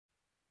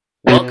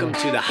Welcome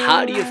to the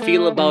How Do You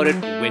Feel About It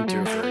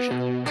winter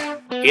version.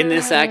 In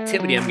this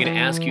activity, I'm going to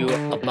ask you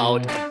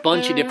about a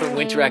bunch of different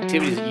winter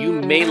activities that you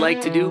may like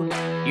to do.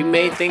 You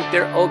may think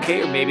they're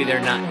okay, or maybe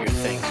they're not your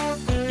thing.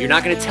 You're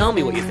not going to tell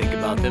me what you think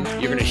about them.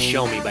 You're going to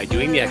show me by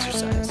doing the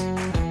exercise.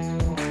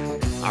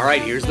 All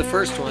right, here's the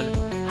first one.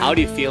 How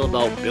do you feel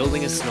about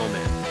building a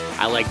snowman?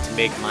 I like to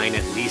make mine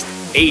at least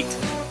 8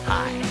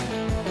 high.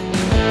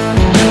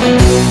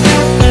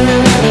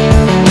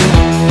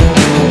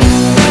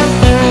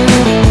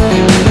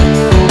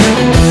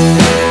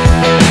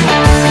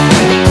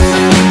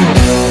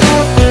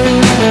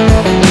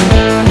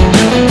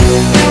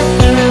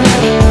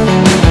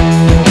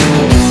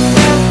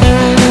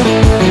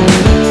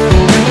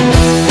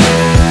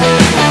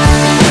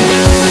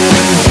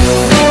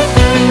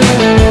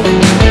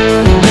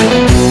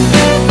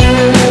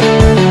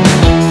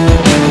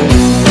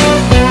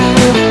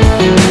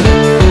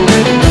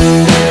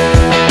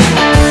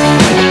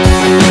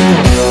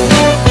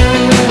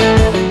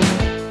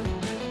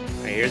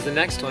 Here's the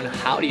next one.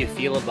 How do you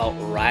feel about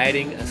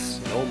riding a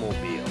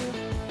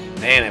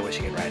snowmobile? Man, I wish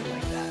I could ride it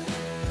like that.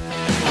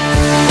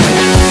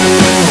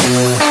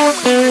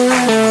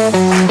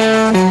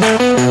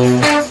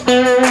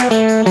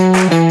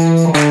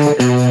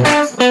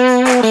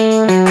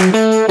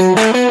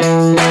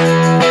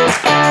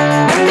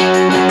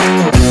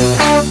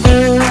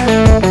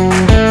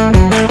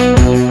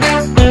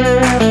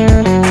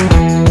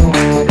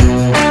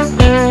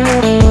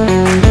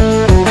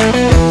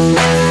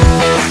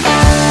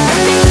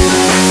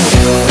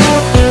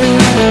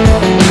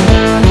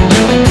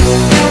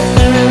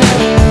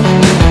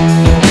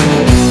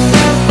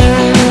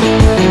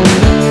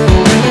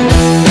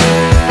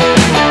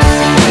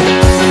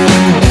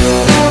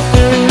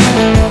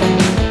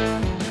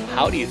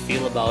 How do you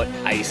feel about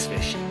ice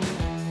fishing?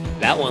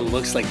 That one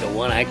looks like the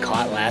one I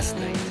caught last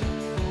night.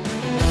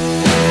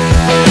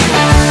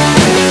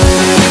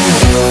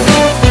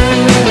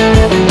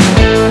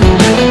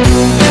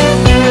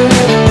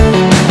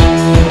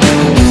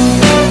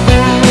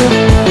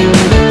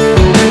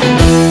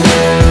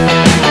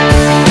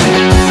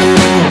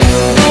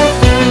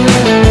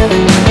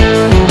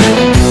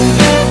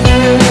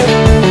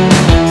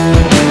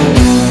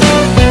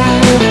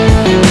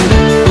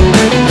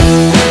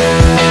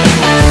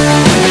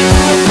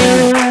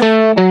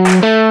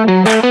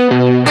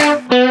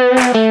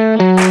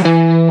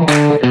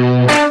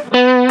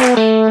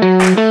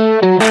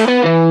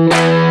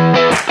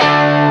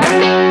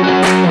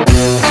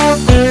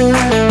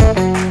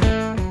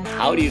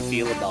 How do you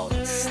feel about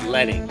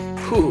sledding?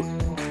 Whew,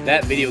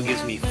 that video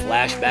gives me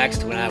flashbacks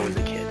to when I was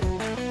a kid.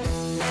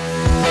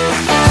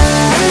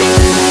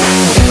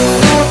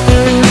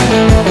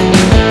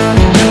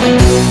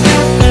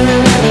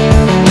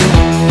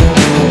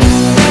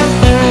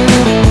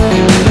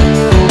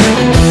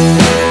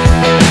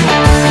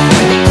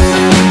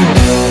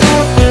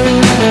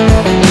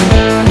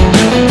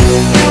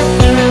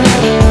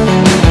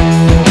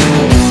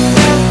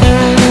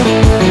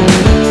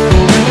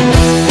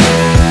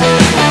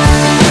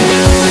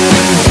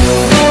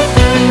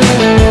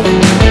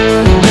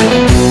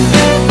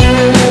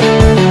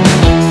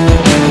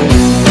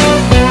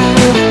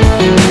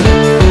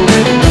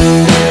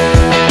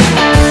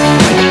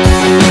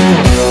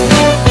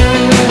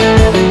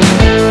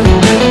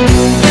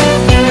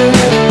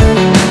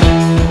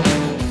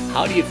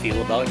 How do you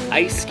feel about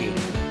ice skating?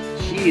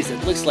 Jeez,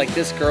 it looks like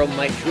this girl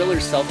might drill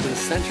herself to the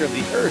center of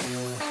the earth.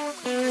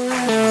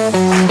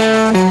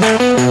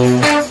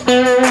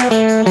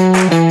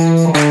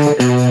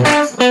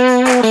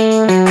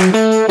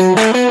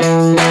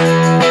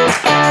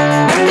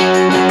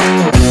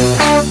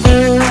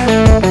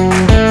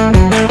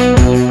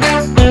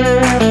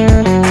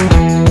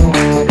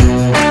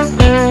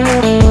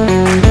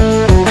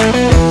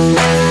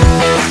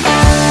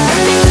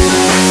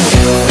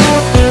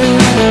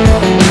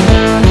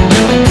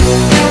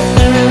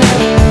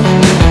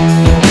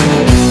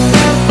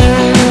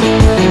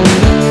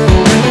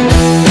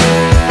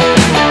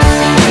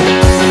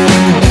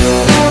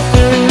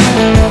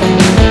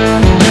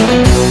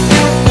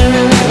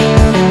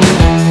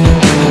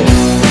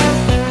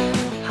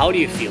 How do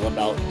you feel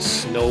about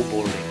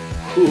snowboarding?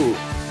 Whew,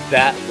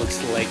 that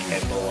looks like a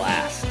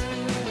blast.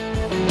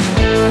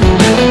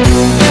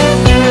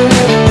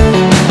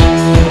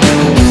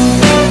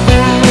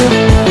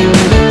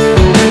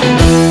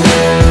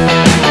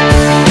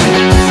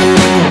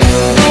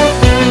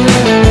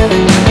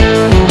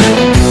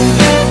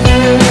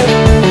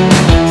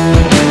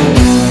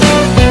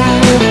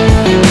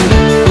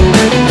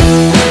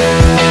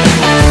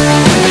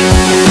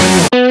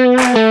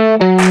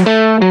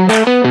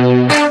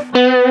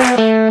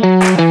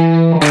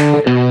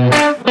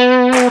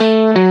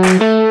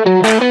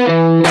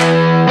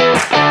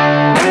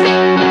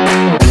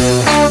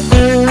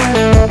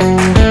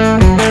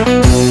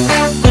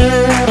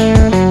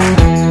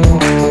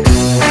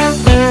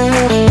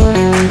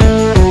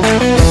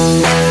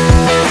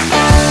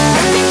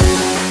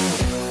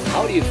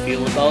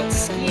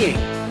 Skiing.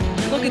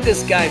 Look at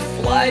this guy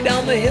fly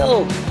down the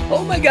hill.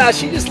 Oh my gosh,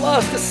 he just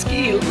lost a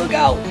ski. Look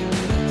out.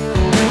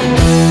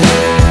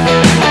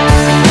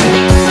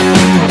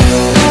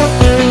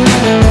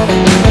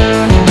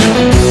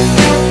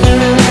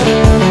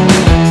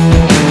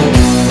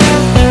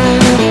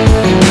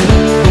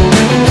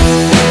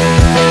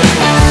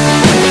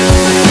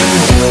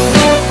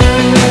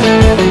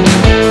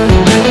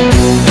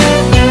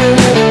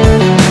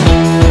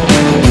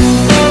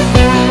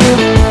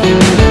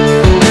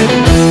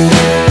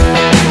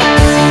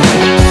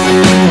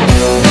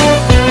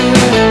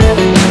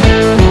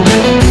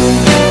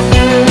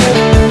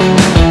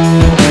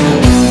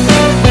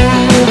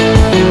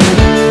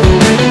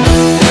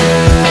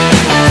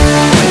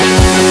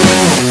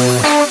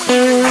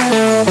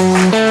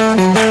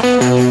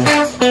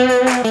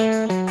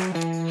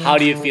 How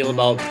do you feel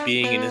about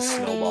being in a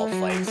snowball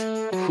fight?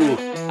 Whew,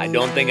 I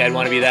don't think I'd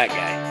want to be that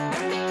guy.